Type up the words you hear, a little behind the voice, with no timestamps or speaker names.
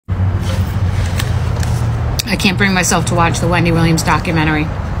I can't bring myself to watch the Wendy Williams documentary.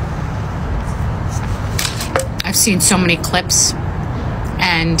 I've seen so many clips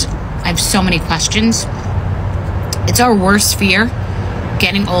and I have so many questions. It's our worst fear,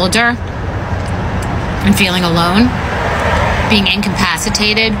 getting older and feeling alone, being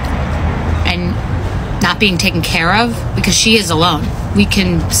incapacitated and not being taken care of, because she is alone. We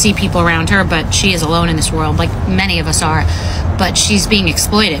can see people around her, but she is alone in this world, like many of us are, but she's being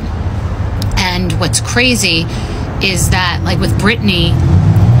exploited. And what's crazy is that, like with Britney,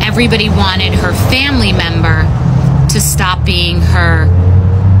 everybody wanted her family member to stop being her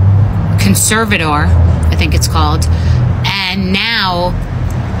conservator, I think it's called, and now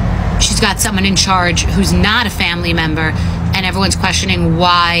she's got someone in charge who's not a family member, and everyone's questioning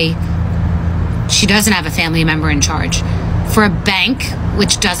why she doesn't have a family member in charge. For a bank,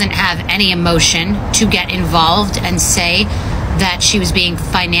 which doesn't have any emotion, to get involved and say that she was being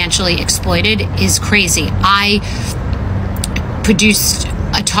financially exploited is crazy. I produced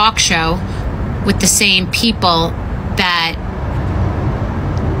a talk show with the same people that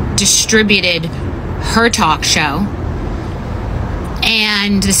distributed her talk show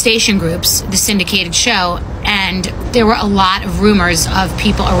and the station groups, the syndicated show, and there were a lot of rumors of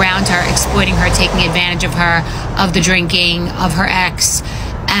people around her exploiting her, taking advantage of her, of the drinking, of her ex,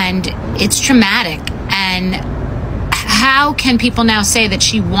 and it's traumatic. And how can people now say that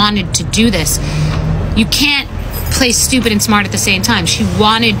she wanted to do this? You can't play stupid and smart at the same time. She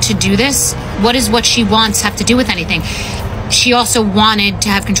wanted to do this. What does what she wants have to do with anything? She also wanted to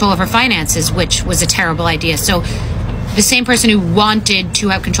have control of her finances, which was a terrible idea. So the same person who wanted to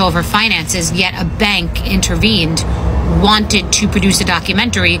have control of her finances, yet a bank intervened, wanted to produce a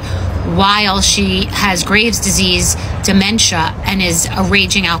documentary while she has Graves' disease, dementia, and is a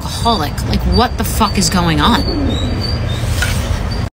raging alcoholic. Like, what the fuck is going on?